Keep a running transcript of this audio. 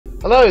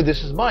Hello,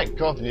 this is Mike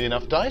of Nearly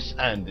Enough Dice,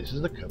 and this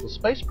is the Kerbal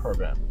Space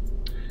Program.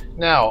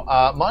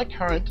 Now, my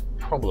current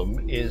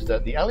problem is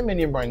that the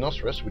Aluminium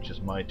Rhinoceros, which is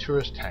my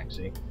tourist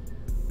taxi,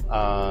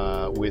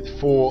 with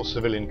 4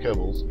 civilian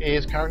Kerbals,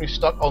 is currently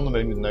stuck on the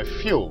moon with no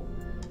fuel.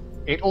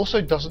 It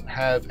also doesn't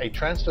have a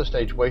transfer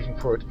stage waiting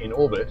for it in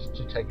orbit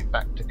to take it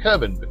back to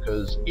Kerbal,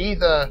 because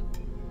either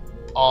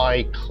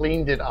I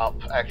cleaned it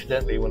up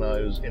accidentally when I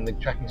was in the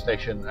tracking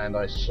station and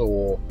I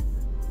saw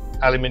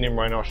Aluminium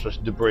Rhinoceros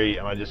debris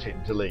and I just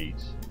hit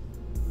delete,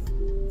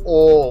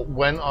 or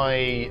when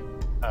I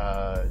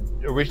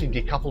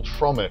originally decoupled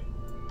from it,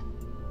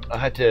 I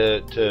had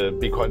to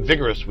be quite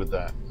vigorous with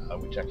that,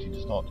 which actually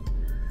does not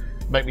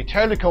make me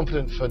terribly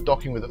confident for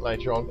docking with it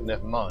later on, but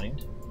never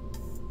mind.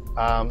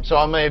 So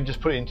I may have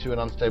just put it into an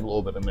unstable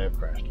orbit and may have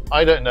crashed.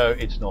 I don't know,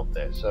 it's not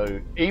there.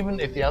 So even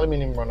if the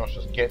Aluminium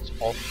Rhinoceros gets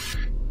off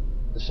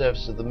the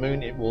surface of the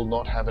moon, it will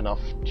not have enough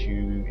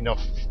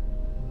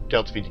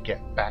delta V to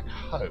get back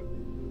home.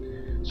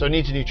 So it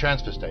needs a new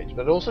transfer stage,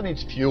 but it also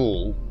needs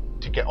fuel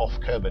to get off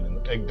Kerbal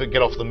and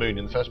get off the moon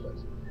in the first place.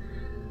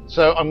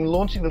 So I'm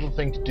launching a little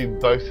thing to do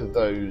both of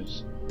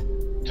those,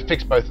 to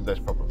fix both of those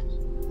problems.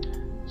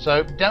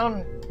 So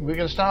we're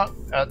going to start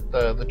at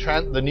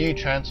the new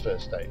transfer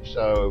stage.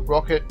 So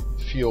rocket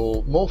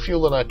fuel, more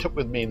fuel than I took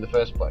with me in the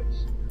first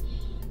place.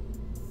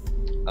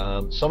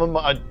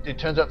 It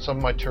turns out some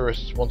of my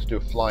tourists want to do a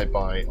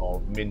flyby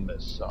of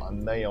Minmus, so I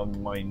may or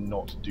may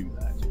not do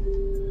that,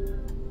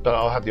 but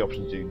I'll have the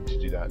option to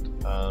do that.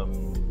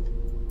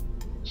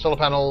 Solar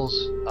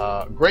panels,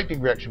 great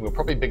big reaction wheel,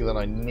 probably bigger than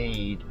I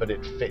need, but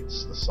it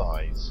fits the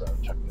size, so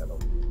I'm chucking that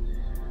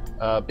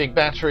on. Big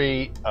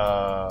battery,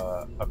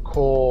 a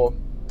core,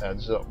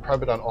 this is a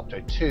Probodyne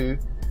Octo 2.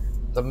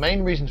 The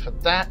main reason for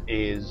that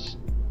is,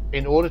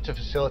 in order to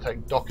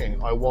facilitate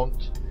docking, I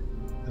want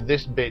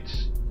this bit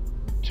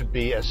to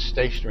be as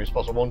stationary as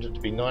possible. I want it to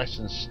be nice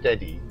and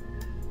steady,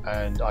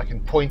 and I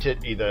can point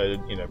it either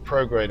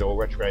prograde or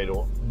retrograde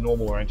or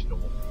normal or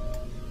anti-normal,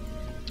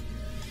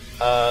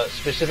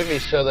 specifically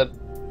so that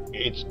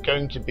it's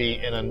going to be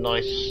in a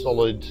nice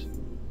solid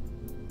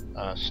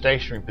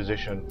stationary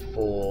position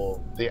for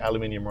the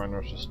Aluminium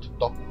Rhinoceros to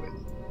dock with.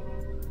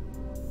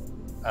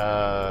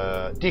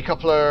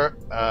 Decoupler,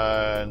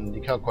 and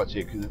you can't quite see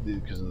it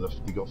because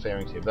you've got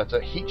fairings here, but that's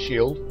a heat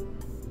shield.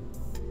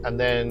 And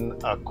then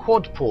a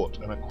quad port,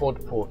 and a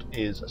quad port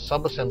is a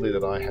sub-assembly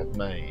that I have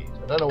made.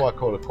 I don't know why I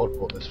call it a quad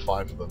port, there's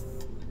 5 of them.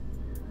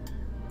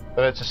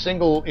 But it's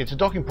a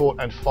docking port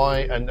and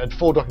 4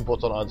 docking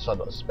ports on either side.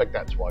 I suspect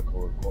that's why I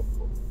call it a quad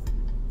port.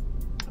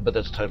 But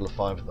there's a total of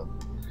 5 of them.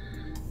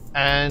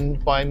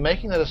 And by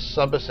making that a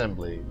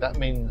sub-assembly, that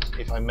means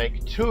if I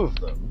make 2 of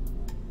them,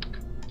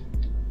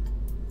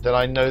 then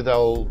I know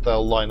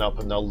they'll line up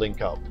and they'll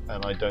link up,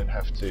 and I don't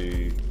have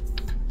to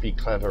be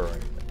clever or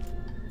anything.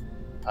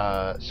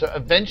 So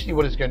eventually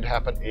what is going to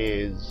happen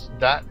is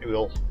that it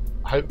will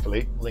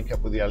hopefully link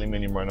up with the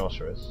Aluminium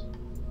Rhinoceros.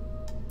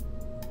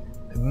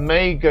 It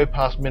may go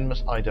past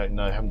Minmus, I don't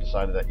know, I haven't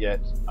decided that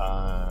yet.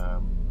 I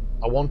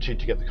wanted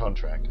to get the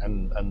contract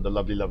and the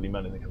lovely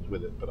money that comes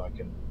with it, but I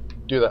can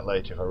do that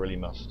later if I really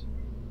must.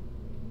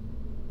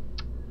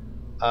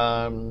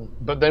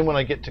 But then when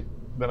I get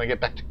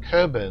back to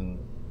Kerbal,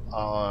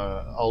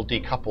 I'll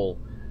decouple.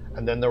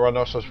 And then the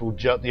Rhinoceros will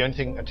the only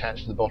thing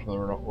attached to the bottom of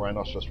the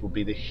Rhinoceros will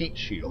be the heat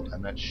shield,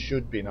 and that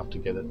should be enough to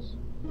get it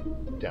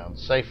down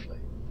safely.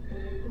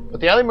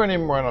 But the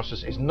Aluminium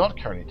Rhinoceros is not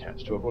currently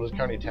attached to it. What is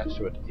currently attached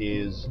to it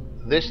is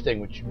this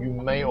thing, which you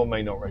may or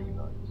may not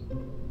recognize.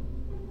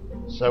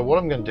 So what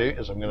I'm going to do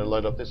is I'm going to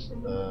load up this.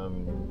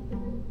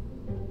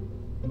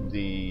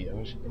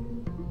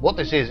 What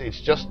this is, it's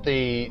just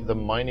the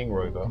mining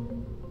rover.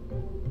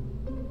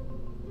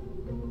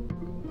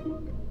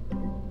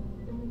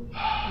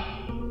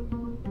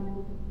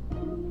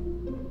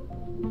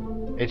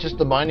 It's just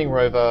the mining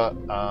rover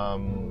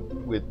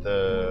with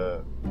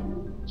the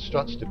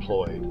struts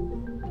deployed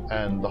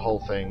and the whole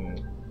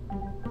thing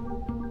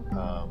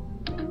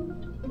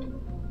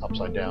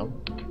upside down.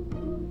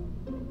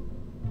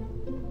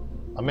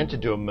 I meant to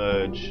do a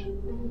merge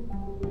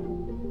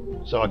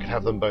so I could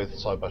have them both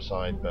side by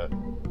side, but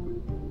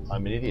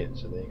I'm an idiot,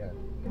 so there you go.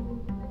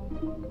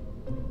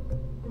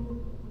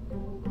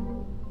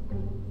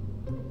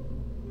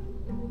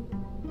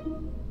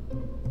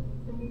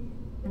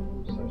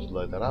 So just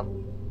load that up.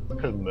 I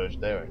could have merged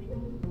there actually.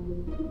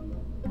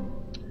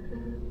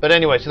 But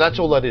anyway, so that's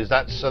all that is.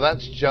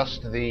 That's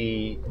just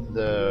the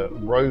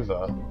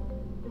rover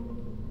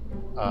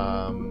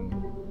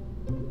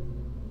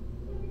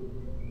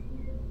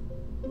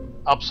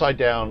upside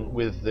down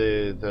with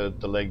the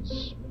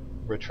legs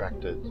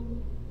retracted.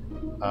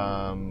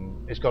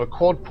 It's got a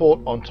quad port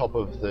on top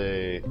of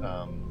the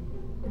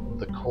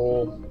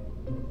core,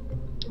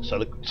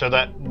 so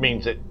that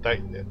means it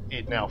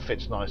now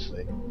fits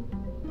nicely.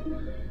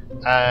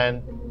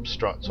 And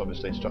struts,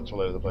 obviously, struts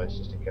all over the place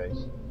just in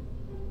case.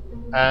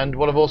 And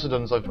what I've also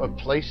done is I've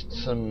placed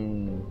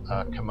some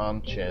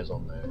command chairs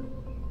on there,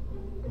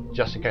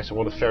 just in case I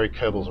want to ferry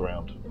Kerbals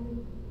around.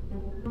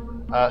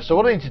 So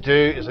what I need to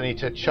do is I need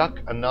to chuck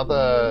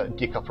another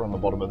decoupler on the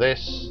bottom of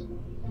this,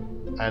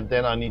 and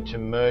then I need to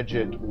merge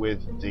it with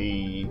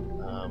the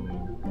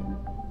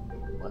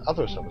my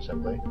other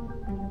sub-assembly.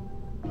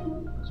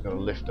 It's got a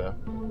lifter,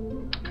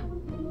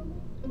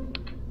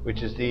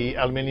 which is the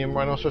Aluminium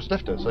Rhinoceros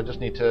lifter. So I just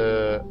need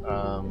to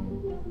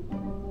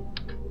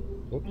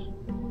oops,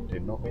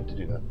 did not mean to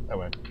do that. Oh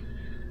well.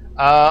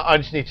 I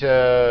just need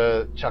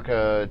to chuck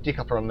a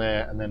decoupler on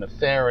there, and then a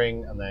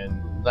fairing, and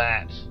then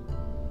that,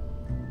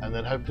 and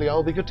then hopefully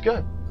I'll be good to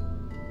go.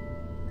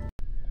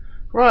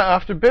 Right,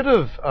 after a bit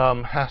of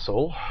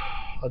hassle,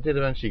 I did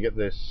eventually get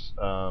this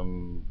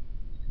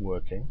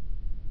working.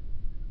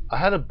 I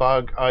had a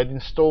bug. I'd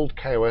installed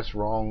KOS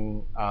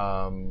wrong.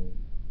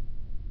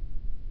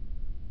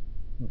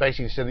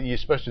 Basically said that you're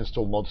supposed to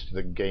install mods to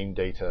the game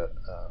data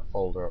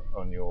folder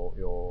on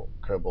your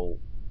Kerbal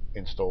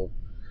install.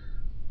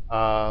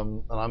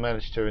 And I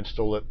managed to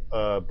install it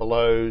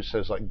below. So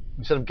it's like,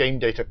 instead of game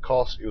data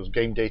cost, it was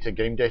game data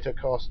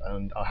cost,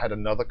 and I had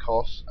another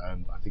cost,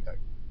 and I think that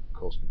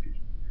caused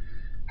confusion.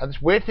 Had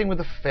this weird thing with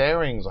the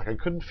fairings. Like I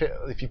couldn't fit.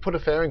 If you put a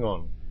fairing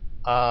on,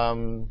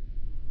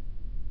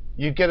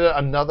 you get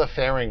another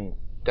fairing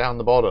down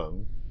the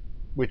bottom,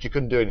 which you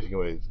couldn't do anything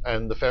with.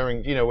 And the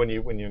fairings, you know, when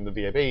you're in the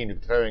VAB and you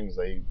put the fairings,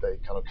 they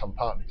kind of come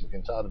apart and you click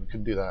inside them. You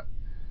couldn't do that,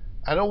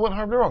 and it all went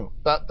horribly wrong.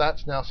 But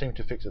that's now seemed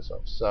to fix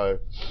itself. So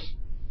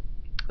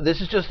this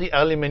is just the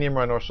Aluminium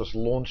Rhinoceros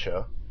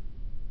launcher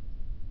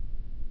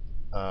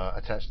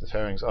attached to the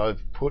fairings.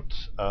 I've put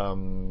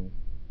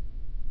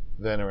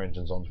Werner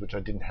engines on, which I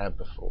didn't have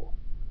before.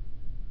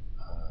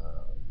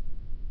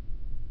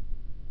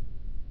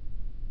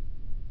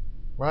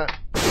 Right,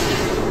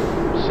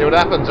 see what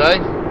happens, eh?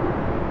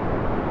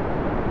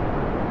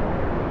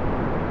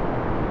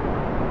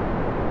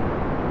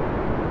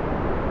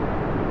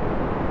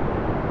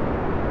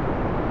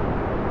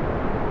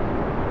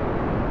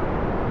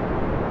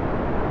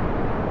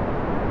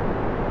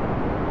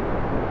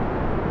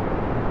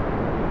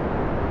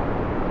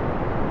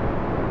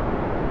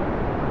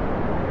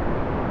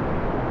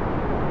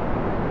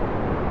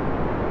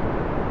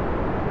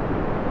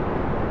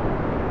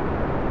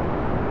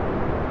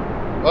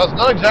 Well, it's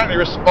not exactly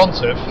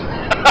responsive.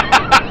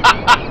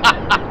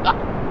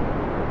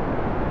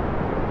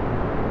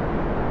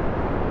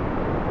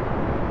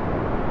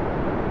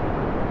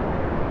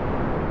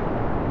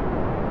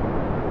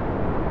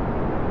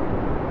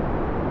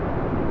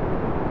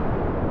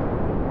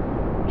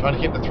 Trying to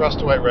keep the thrust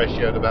to weight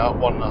ratio at about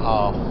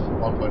 1.5,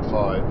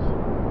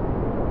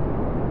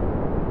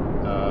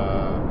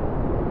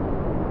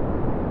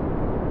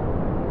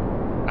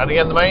 1.5. And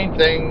again, the main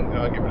thing,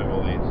 I'll get rid of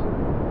all these.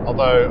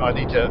 Although I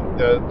need to,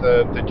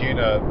 the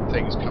Duna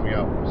thing's coming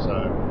up, so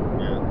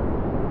yeah.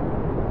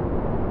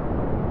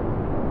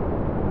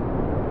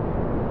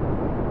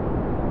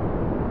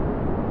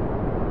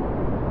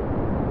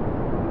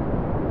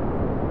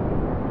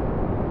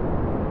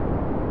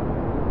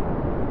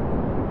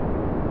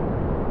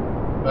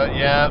 But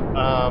yeah,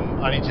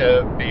 I need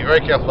to be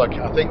very careful. Like,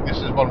 I think this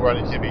is one where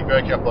I need to be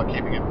very careful on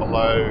keeping it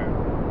below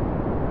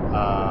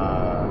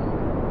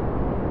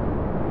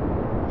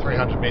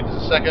 300 meters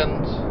a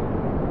second.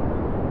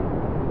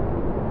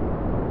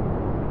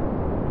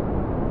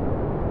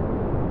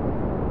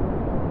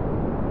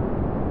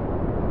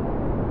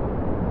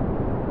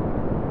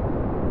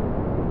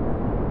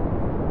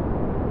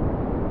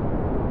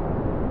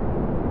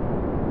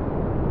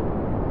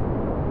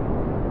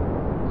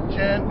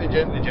 Gently,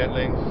 gently,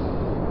 gently.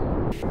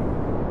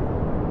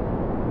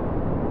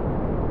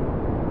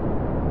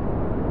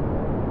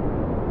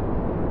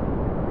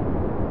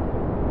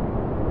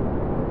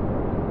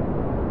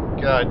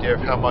 Get an idea of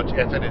how much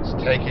effort it's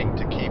taking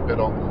to keep it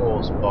on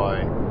course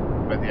by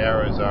where the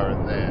arrows are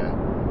in there.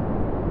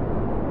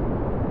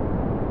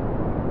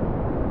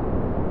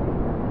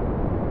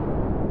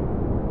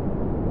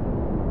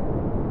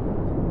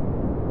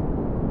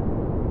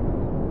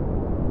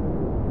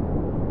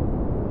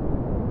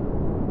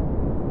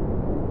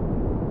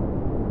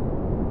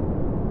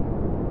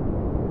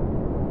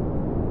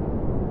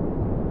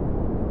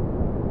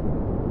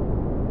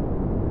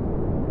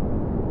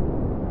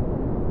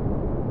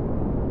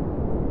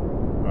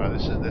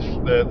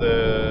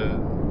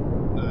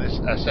 This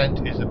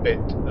ascent is a bit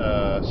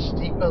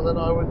steeper than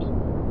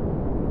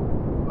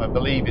I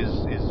believe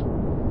is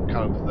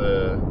kind of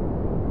the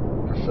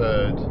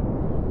preferred.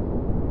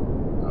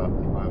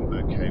 I'm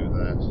okay with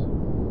that.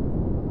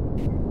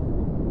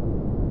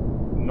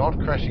 Not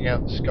crashing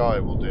out the sky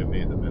will do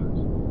me in a minute.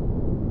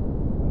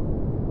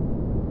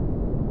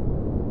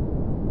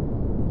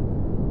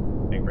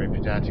 Being very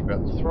pedantic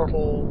about the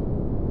throttle.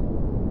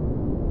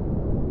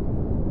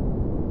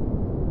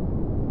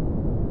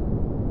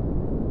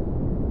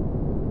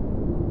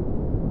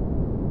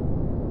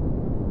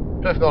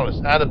 Perfectly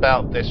honest, at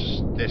about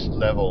this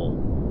level,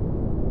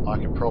 I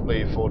can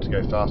probably afford to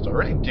go faster. I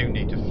really do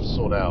need to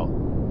sort out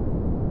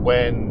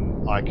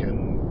when I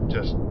can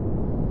just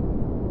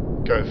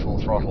go full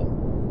throttle.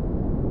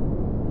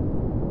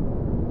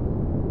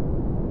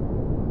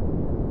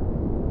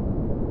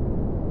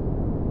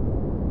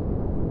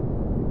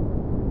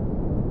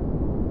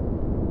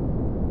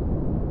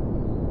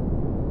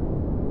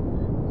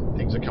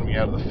 things are coming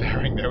out of the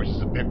fairing there, which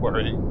is a bit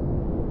worrying.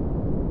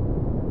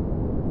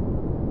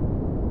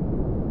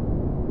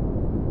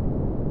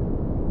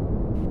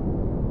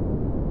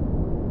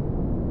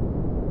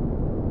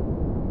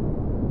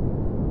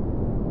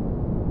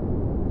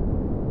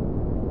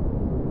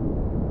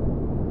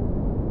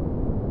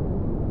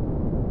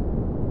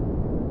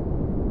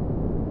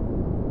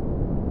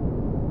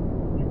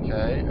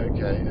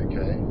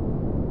 Okay.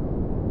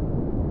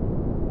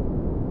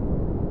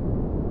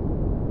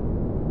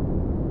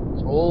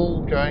 It's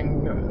all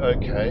going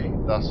okay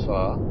thus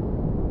far.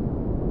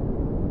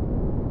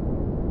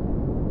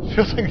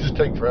 Feels like it's just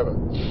taking forever.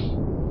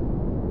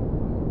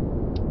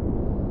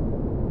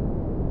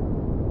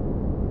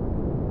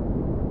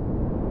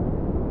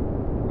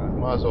 Right,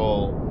 might as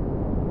well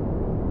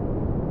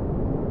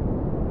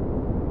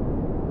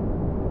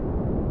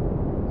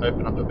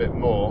open up a bit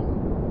more.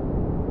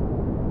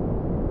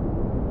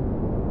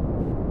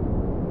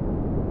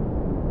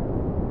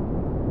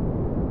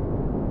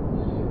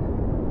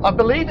 I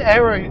believe the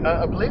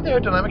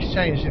aerodynamics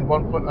changed in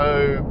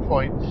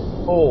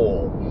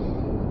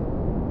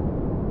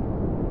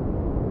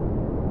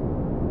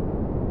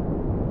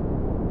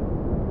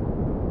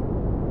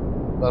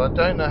 1.0.4. But I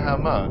don't know how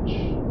much.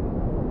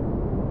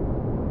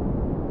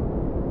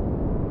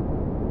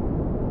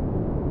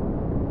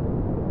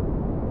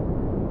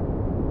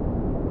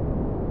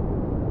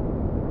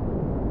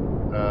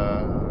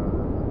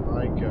 Am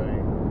I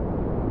going?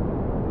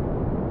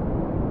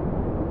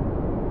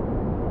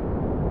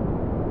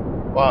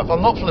 Well, if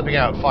I'm not flipping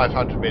out at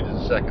 500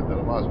 meters a second, then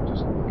I might as well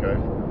just go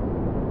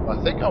for it.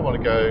 I think I want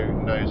to go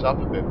nose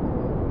up a bit more.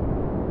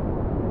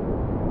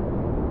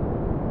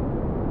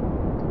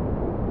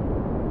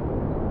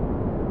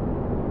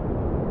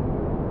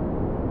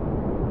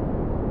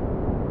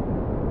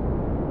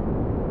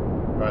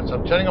 Right, so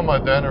I'm turning on my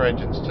burner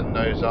engines to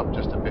nose up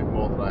just a bit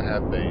more than I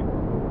have been.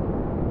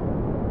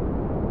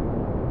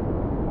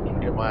 Trying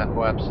to get my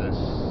apoapsis,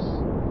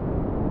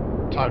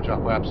 time to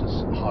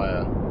apoapsis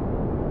higher.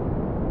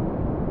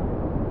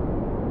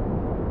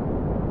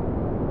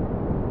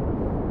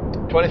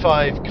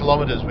 "25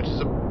 kilometers," which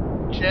is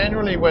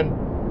generally when,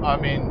 I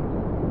mean,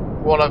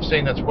 what I've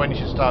seen, that's when you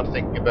should start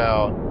thinking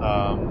about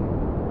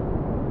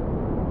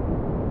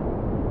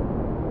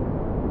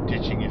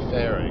ditching your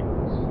fairings.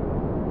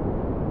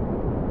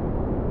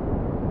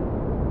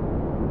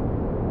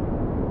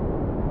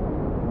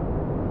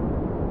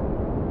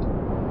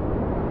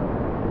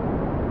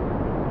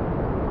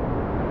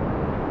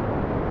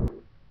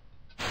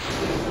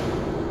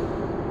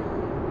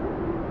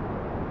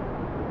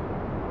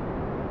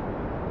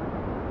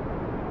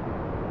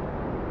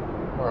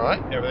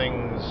 Alright,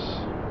 everything's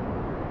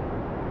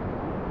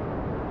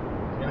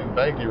feeling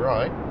vaguely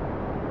right.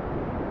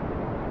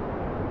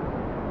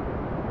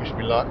 Wish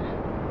me luck.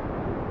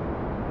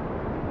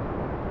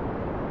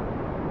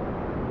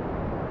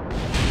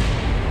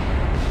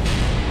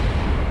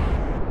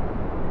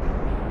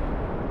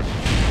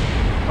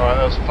 Alright,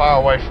 that was far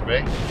away from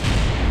me.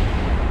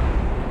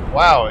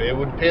 Wow, it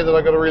would appear that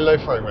I got a really low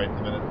frame rate in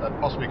a minute.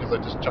 Possibly because I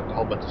just chucked a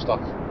whole bunch of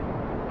stuff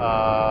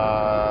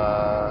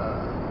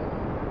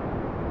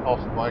off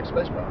my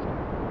spacecraft.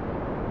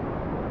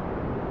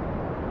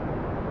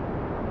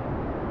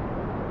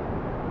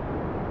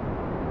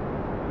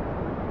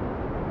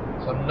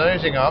 So I'm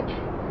nosing up.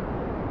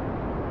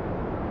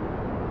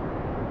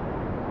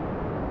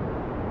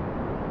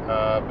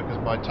 Because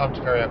my time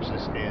to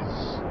periapsis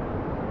is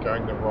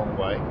going the wrong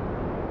way.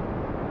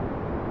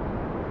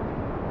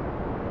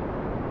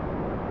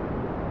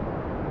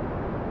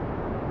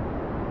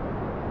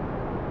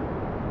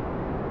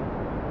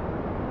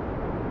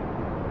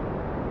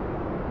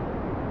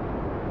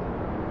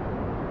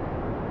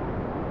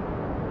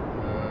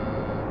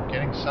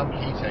 Getting some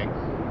heating,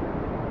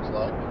 looks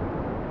like.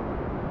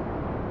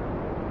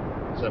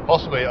 So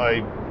possibly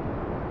I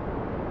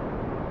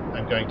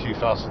am going too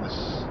fast for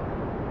this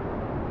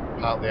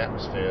part of the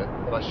atmosphere,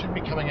 but I should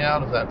be coming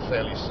out of that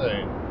fairly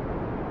soon.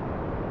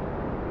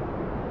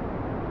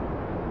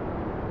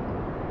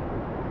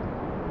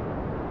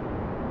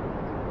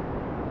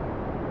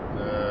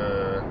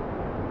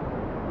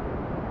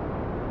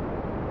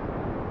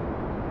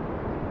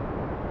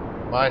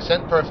 My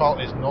ascent profile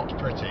is not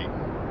pretty.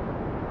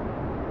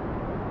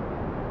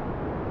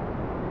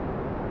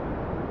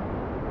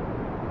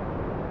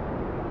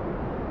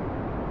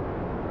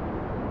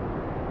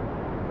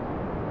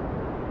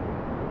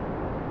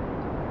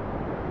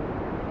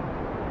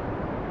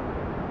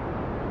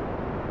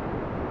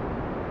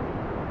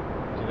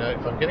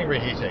 If I'm getting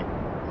reheating,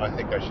 I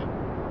think I should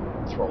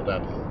throttle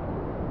down a little.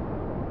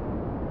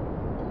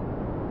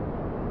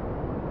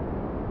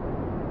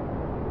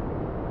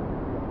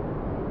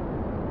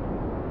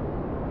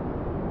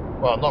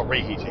 Well, not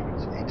reheating,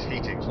 it's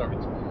heating. It's not,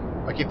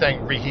 I keep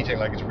saying reheating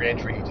like it's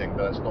re-entry heating,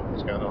 but that's not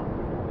what's going on.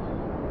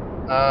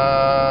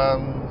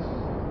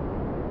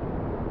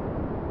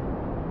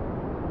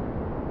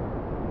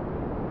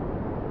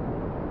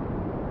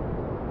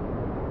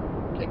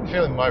 Keep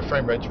feeling my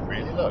frame rate's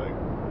really low,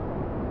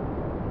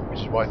 which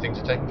is why things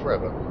are taking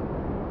forever.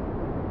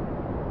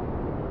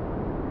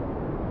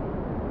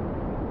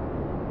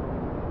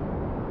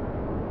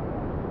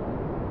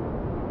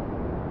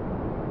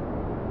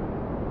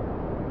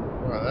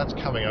 that's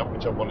coming up,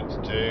 which I wanted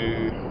to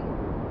do.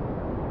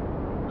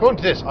 According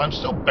to this, I'm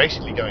still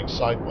basically going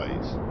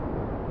sideways.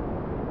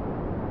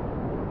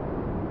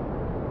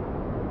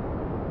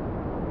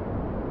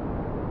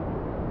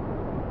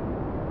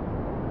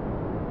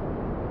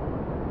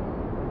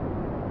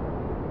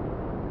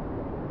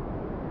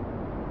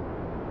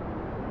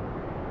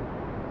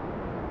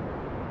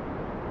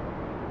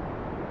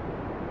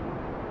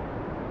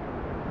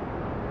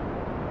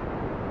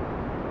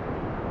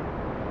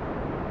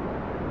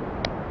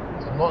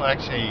 I'm not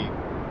actually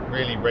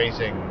really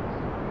raising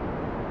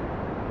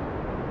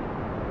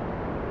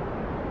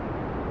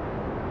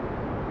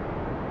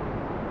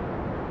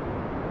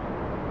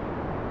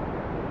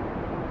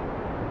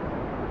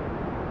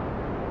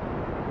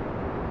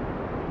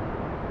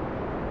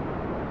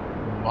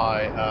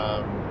my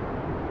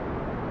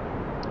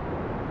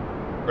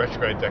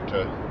retrograde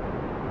vector,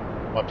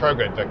 my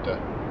prograde vector.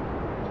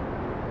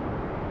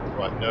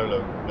 Right,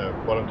 no,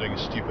 what I'm doing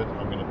is stupid.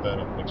 I'm going to burn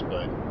up and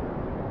explode.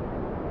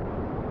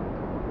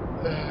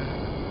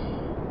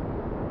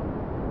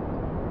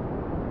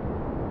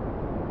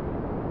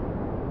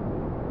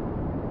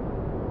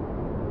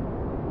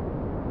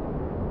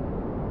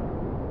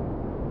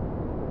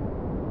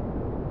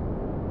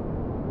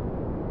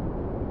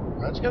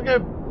 It's going to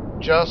go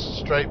just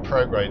straight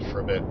prograde for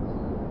a bit.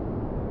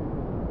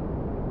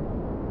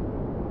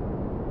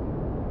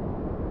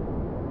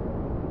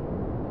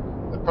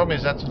 The problem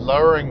is that's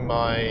lowering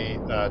my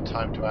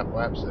time to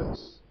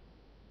apoapsis.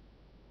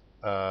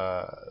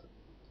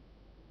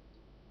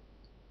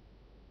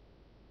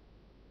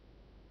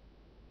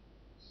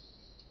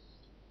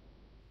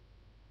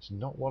 It's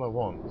not what I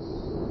want.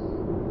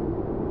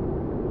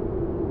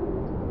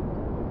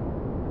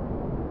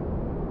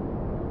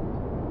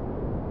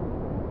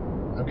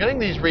 I'm getting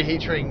these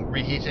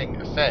reheating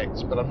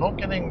effects, but I'm not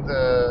getting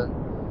the.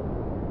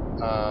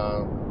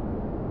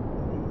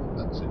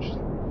 That's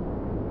interesting.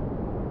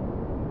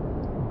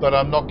 But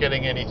I'm not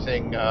getting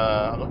anything.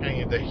 I'm not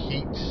getting the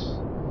heat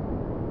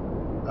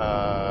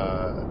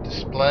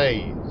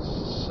displays.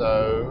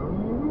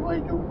 So I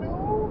don't know.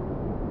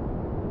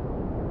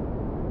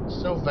 It's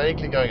still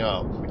vaguely going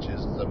up, which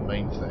is the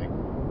main thing.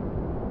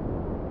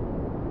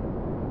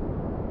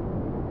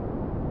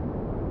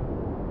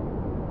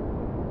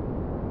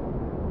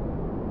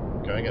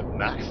 Going at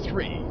Mach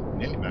 3,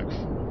 nearly Mach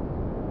 4.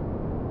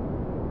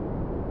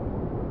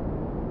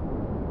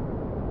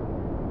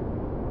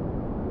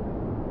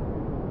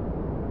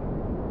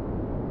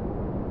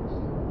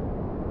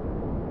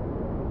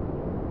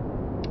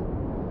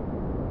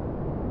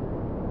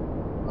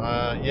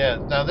 Yeah,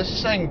 now this is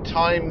saying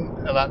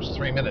time elapsed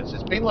 3 minutes.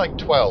 It's been like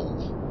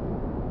 12.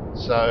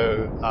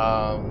 So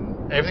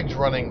everything's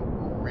running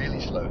really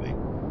slowly.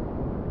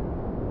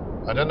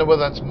 I don't know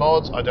whether that's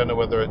mods, I don't know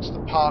whether it's the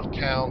part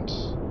count.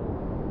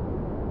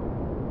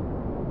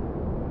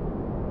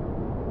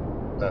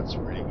 That's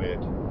really weird.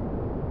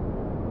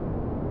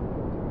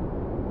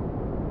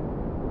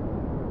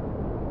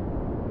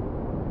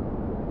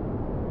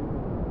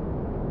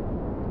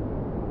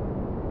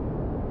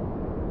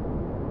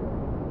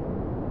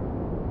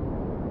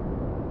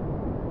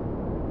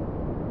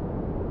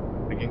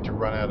 Beginning to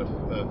run out of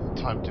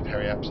time to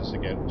periapsis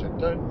again, which I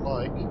don't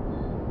like.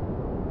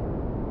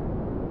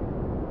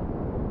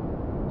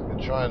 I'm going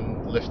to try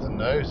and lift the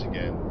nose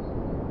again.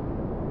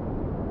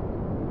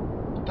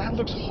 That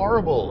looks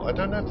horrible. I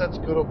don't know if that's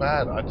good or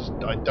bad. I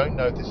don't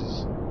know if this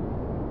is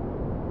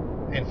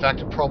in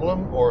fact a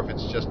problem, or if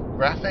it's just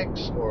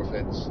graphics, or if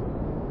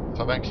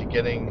I'm actually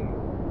getting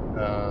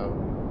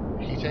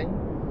heating.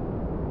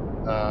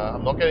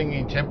 I'm not getting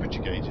any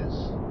temperature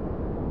gauges.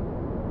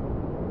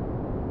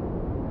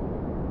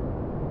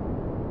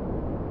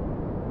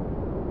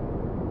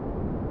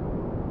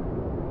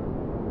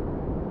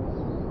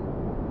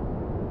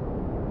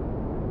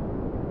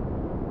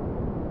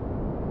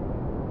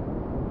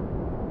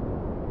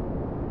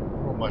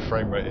 What my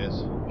frame rate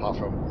is, apart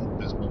from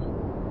abysmal.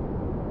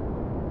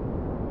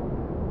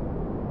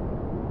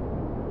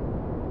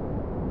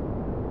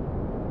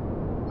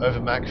 Over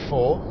Mach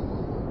 4.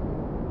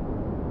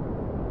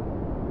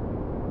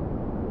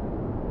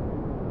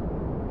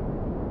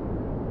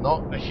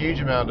 Not a huge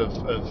amount of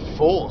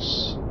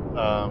force,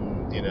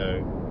 you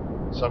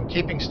know, so I'm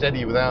keeping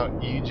steady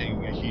without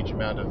using a huge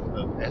amount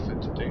of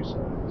effort to do so.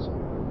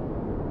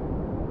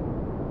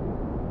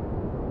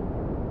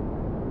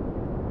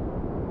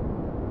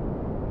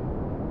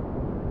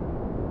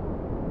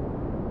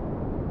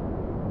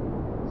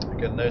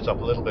 Get the nose up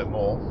a little bit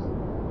more.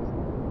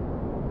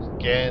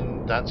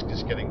 Again, that's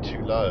just getting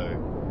too low.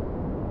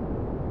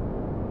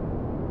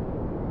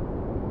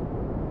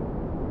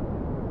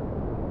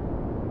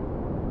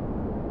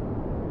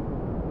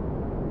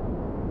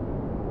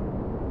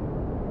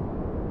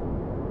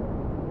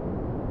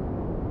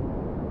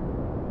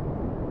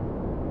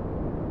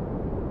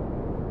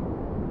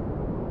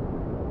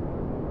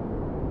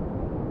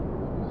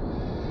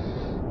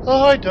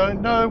 I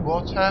don't know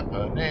what's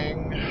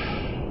happening.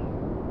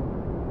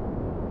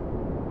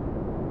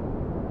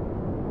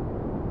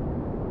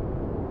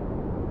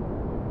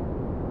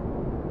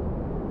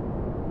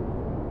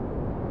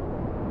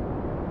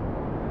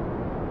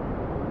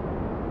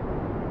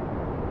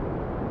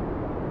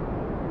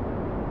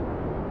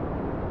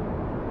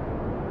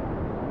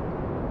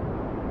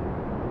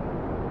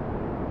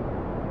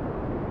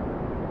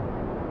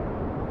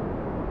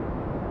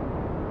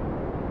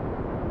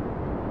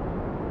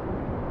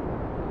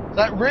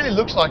 That really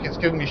looks like it's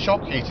giving me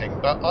shock heating,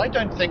 but I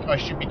don't think I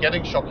should be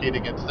getting shock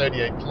heating at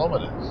 38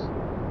 kilometers.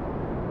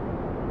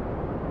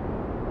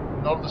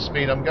 Not at the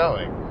speed I'm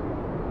going.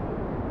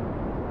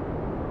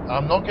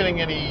 I'm not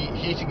getting any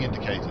heating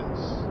indicators.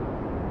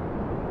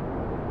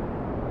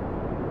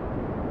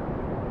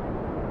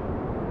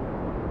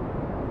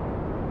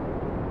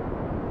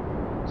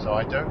 So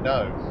I don't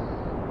know.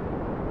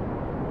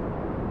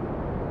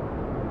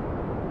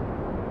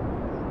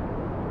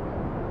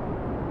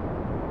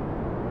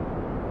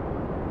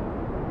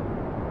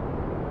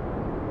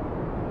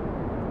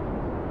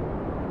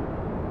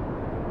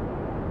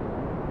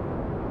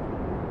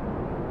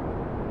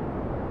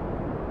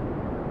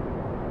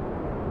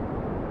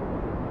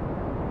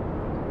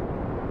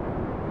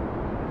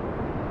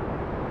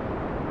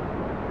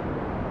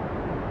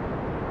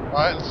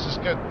 Alright, let's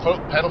just go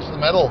pedal to the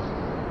metal.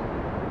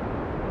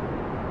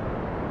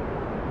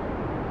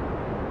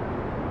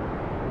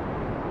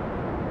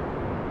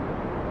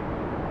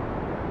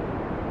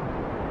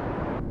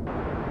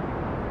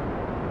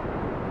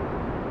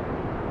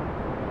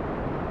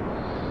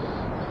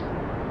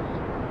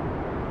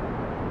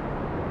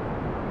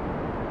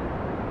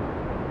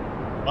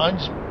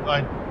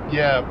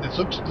 Yeah,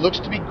 it looks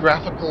to be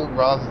graphical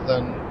rather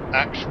than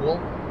actual.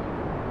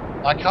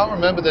 I can't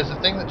remember. There's a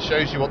thing that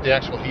shows you what the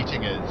actual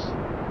heating is.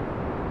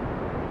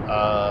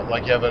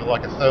 Like you have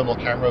like a thermal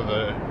camera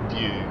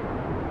view.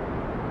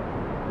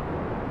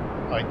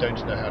 I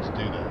don't know how to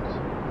do that.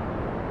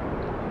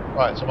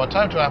 Right, so my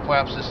time to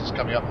apoapsis is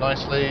coming up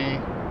nicely.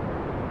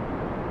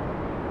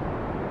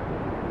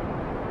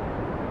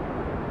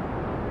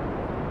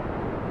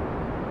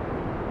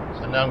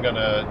 So now I'm going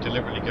to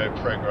deliberately go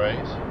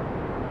prograde.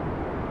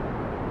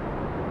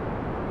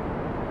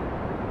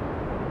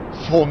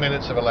 4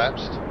 minutes have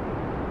elapsed.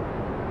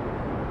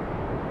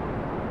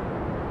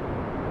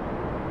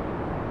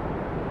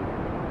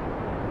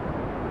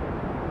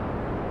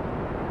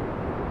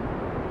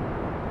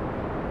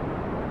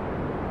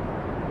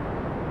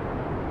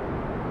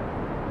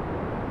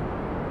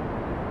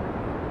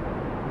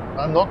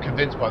 I'm not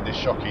convinced by this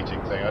shock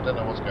heating thing. I don't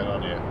know what's going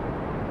on here.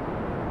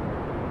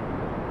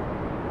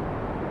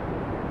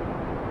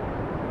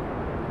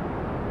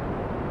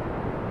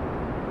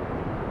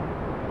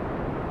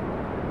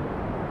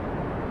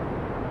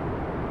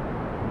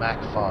 Mach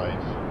 5.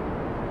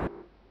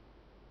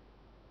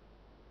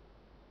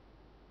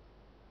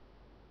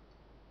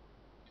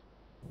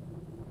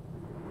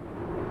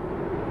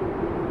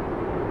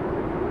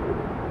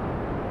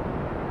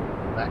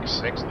 Mach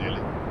 6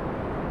 nearly.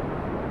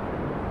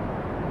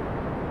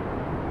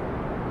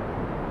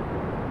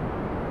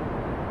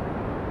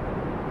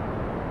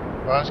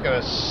 I'm just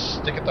going to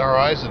stick at the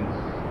horizon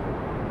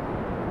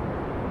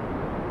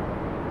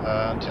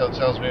until it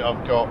tells me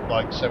I've got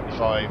like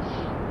 75k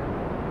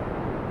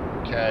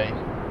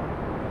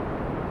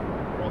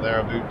or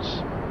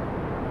thereabouts.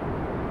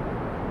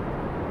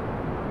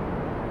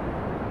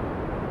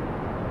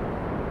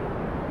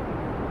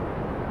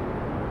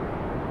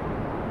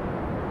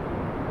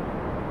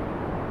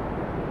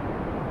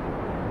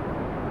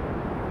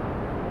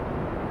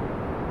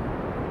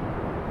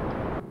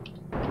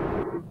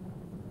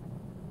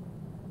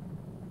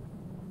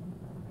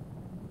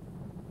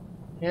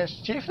 Yeah,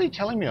 it's chiefly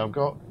telling me I've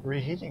got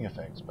reheating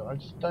effects, but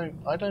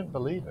I don't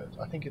believe it.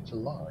 I think it's a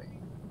lie.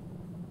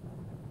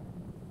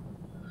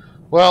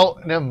 Well,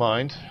 never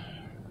mind.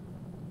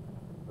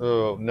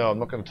 Oh, no, I'm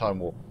not going to time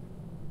warp.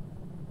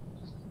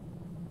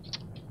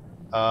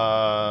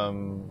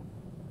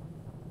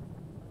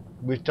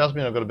 Which does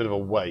mean I've got a bit of a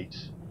wait.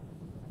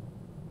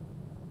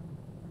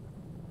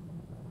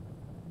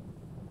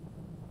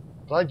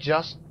 But I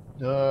just...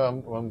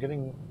 I'm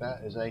getting...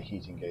 That is a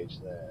heating gauge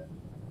there.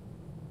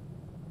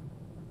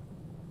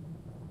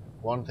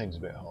 One thing's a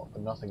bit hot,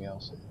 but nothing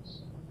else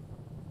is.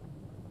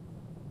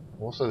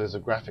 Also, there's a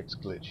graphics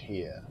glitch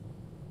here,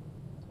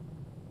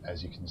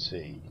 as you can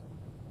see.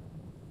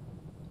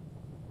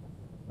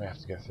 I have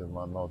to go through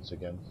my mods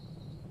again.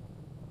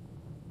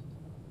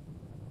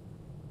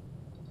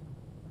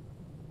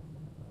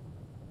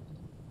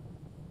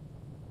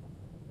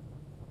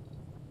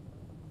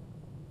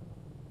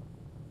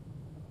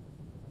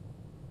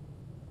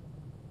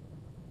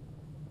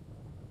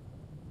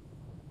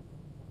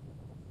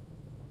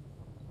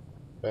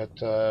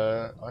 But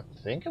I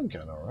think I'm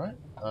going alright.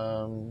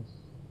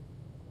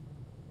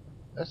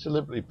 Let's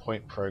deliberately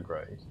point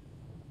prograde.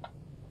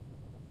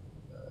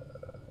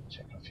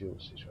 Check our fuel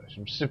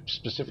situation.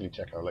 Specifically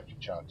check our electric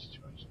charge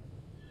situation.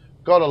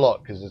 Got a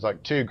lot because there's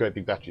like 2 great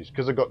big batteries.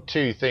 Because I've got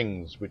 2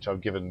 things which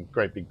I've given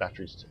great big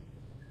batteries to.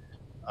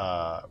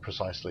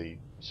 Precisely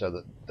so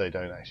that they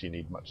don't actually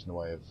need much in the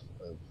way of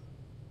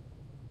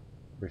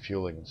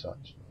refueling and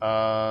such.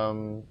 I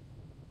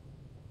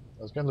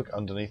was going to look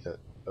underneath it,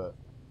 but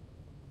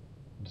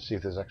to see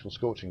if there's actual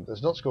scorching.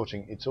 There's not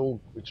scorching. It's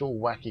all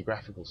wacky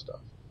graphical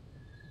stuff.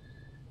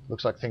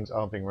 Looks like things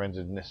aren't being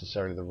rendered in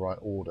necessarily the right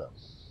order.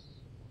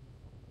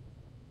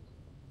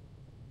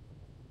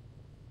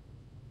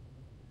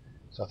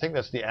 So I think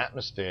that's the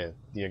atmosphere.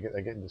 They're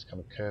getting this kind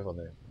of curve on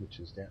there, which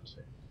is the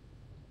atmosphere.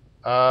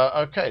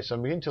 Okay, so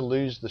I'm beginning to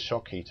lose the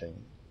shock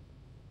heating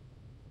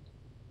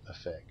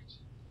effect,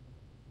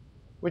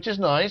 which is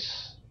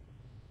nice.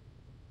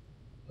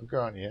 I'll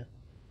grant you.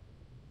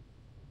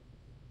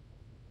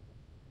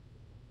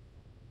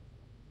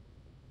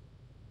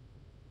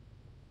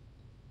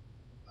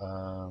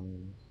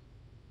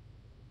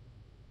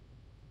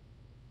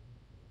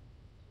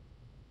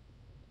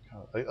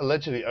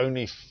 Allegedly,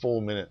 only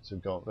 4 minutes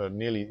have gone.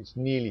 It's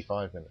nearly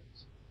 5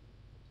 minutes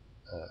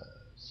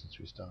since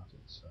we started.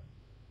 So.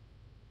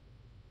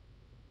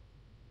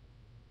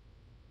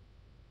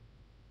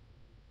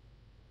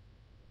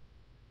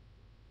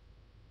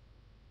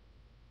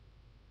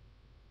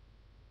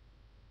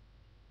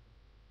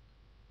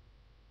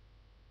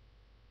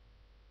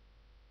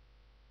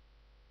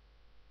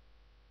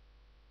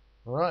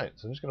 Right,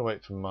 so I'm just going to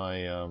wait for my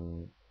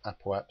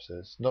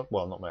apoapsis. Not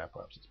my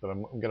apoapsis, but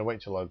I'm going to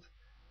wait till I've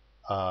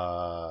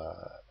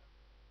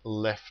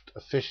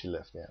officially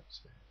left the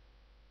atmosphere.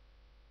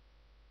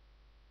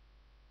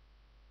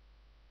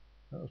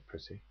 That was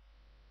pretty.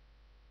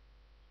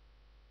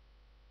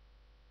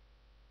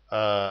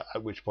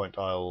 At which point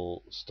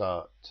I'll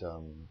start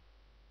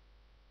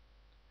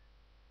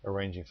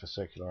arranging for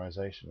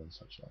circularization and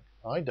such like.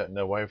 I don't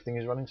know why everything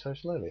is running so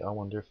slowly. I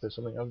wonder if there's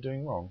something I'm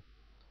doing wrong.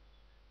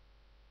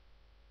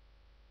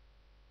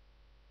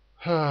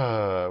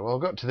 Well,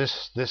 I've got to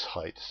this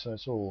height, so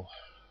it's all.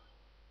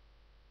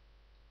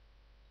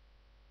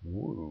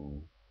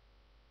 Woo.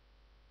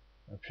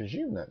 I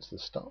presume that's the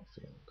start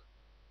field.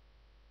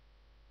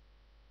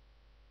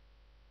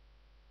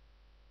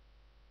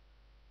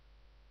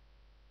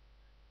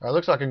 It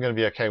looks like I'm going to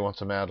be okay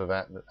once I'm out of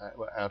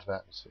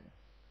atmosphere.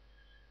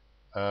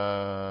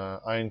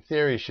 I, in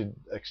theory, should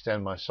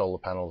extend my solar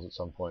panels at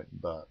some point,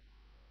 but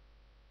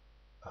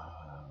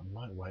I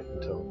might wait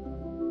until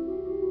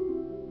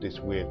this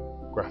weird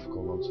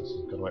graphical nonsense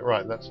has gone away.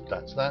 Right, that's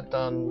that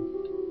done.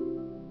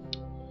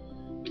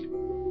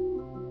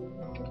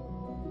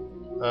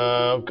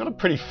 I've got a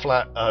pretty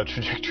flat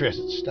trajectory as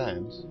it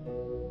stands.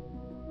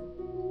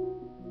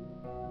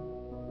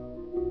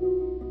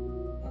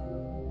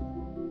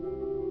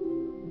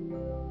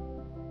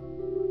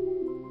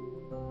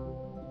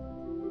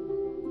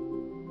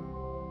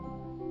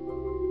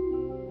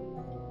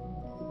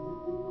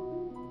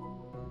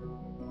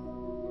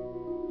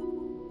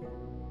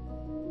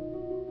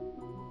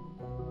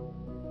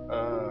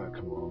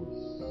 Come on.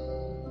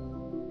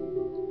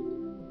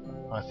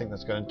 I think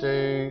that's going to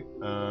do.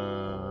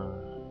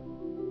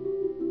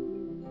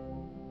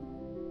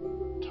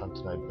 Time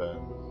to node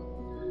burn.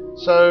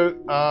 So,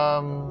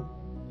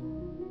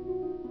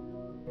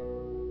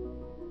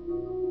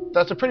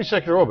 that's a pretty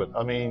circular orbit.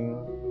 I mean,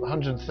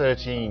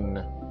 113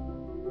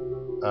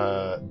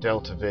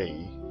 delta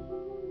V.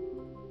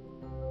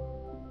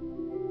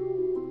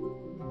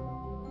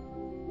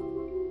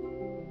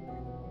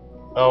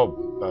 Oh,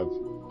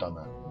 I've done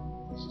that.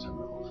 Let's turn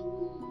that off.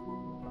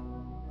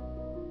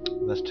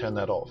 Let's turn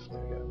that off.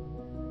 There we go.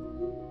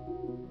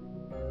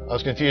 I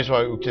was confused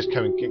why it just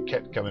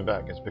kept coming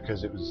back. It's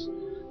because it was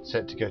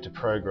set to go to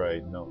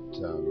prograde, not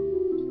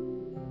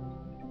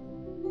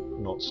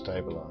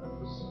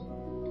stabilize.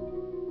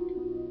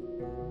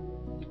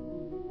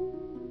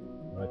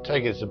 I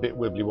take it it's a bit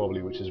wibbly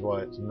wobbly, which is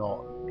why it's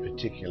not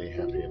particularly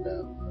happy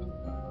about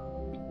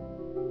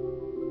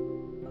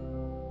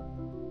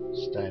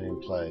staying in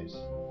place.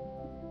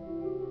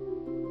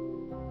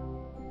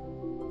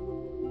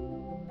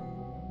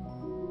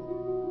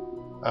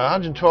 Uh,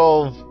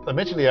 112.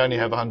 Admittedly, I only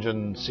have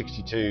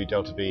 162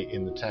 delta V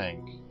in the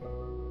tank,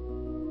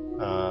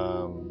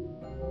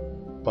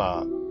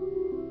 but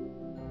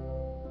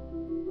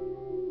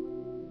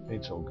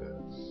it's all good.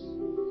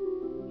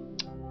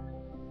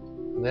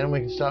 And then we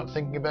can start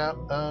thinking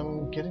about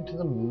getting to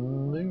the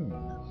moon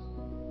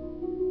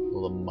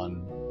or the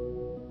mun.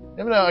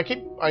 Never know. I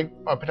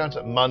pronounce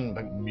it mun,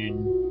 but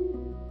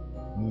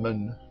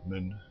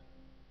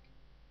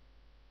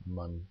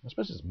mun. I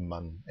suppose it's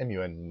mun.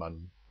 M-U-N,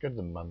 mun. Go to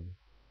the mun.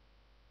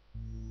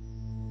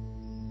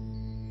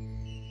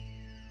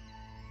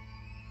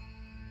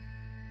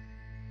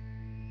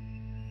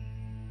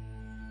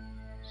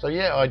 So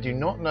yeah, I do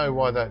not know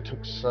why that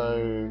took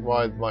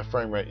why my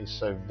frame rate is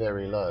so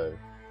very low.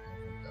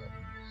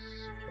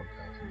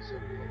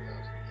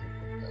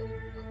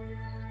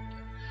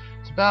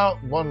 It's about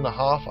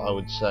 1.5, I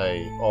would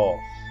say, off.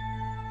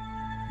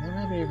 No,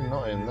 maybe even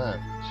not in that.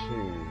 2,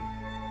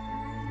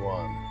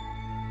 1.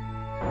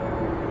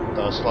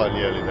 That was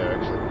slightly early there,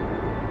 actually.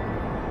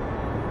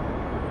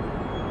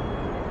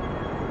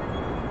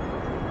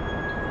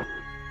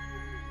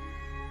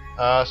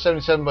 Uh,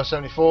 77 by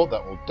 74,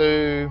 that will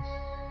do.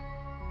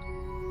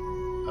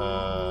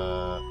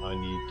 I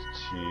need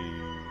to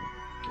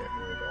get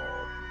rid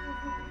of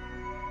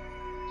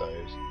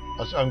those.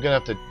 I'm going to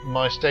have to.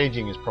 My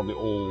staging is probably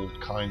all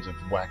kinds of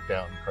whacked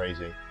out and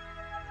crazy.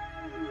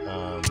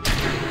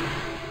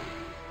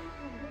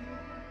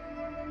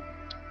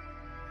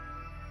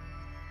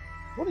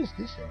 What is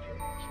this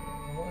engine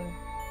actually?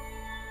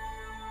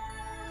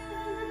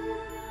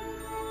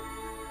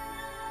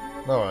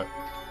 Alright.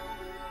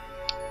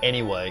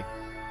 Anyway,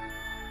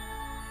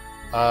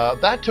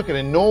 that took an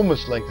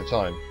enormous length of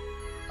time.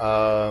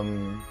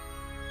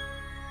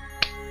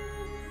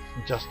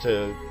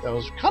 That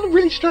was kind of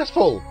really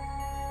stressful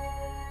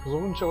because I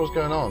wasn't sure what was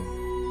going on.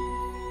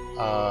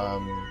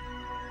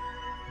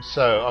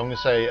 So I'm going to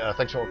say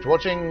thanks for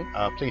watching.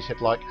 Please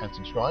hit like and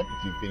subscribe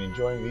if you've been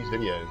enjoying these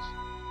videos.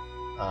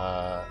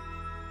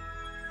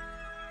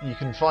 You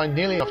can find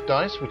Nearly Enough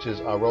Dice, which is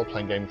our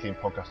role-playing game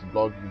themed podcast and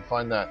blog. You can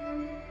find that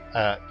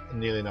at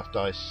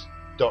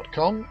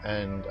nearlyenoughdice.com,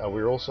 and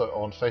we're also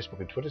on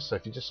Facebook and Twitter, so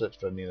if you just search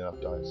for Nearly Enough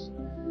Dice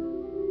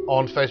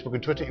on Facebook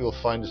and Twitter, you will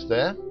find us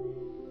there.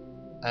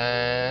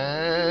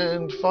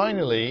 And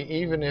finally,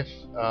 even if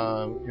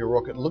your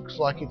rocket looks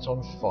like it's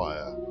on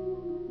fire,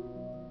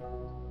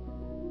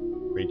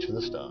 reach for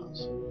the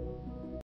stars.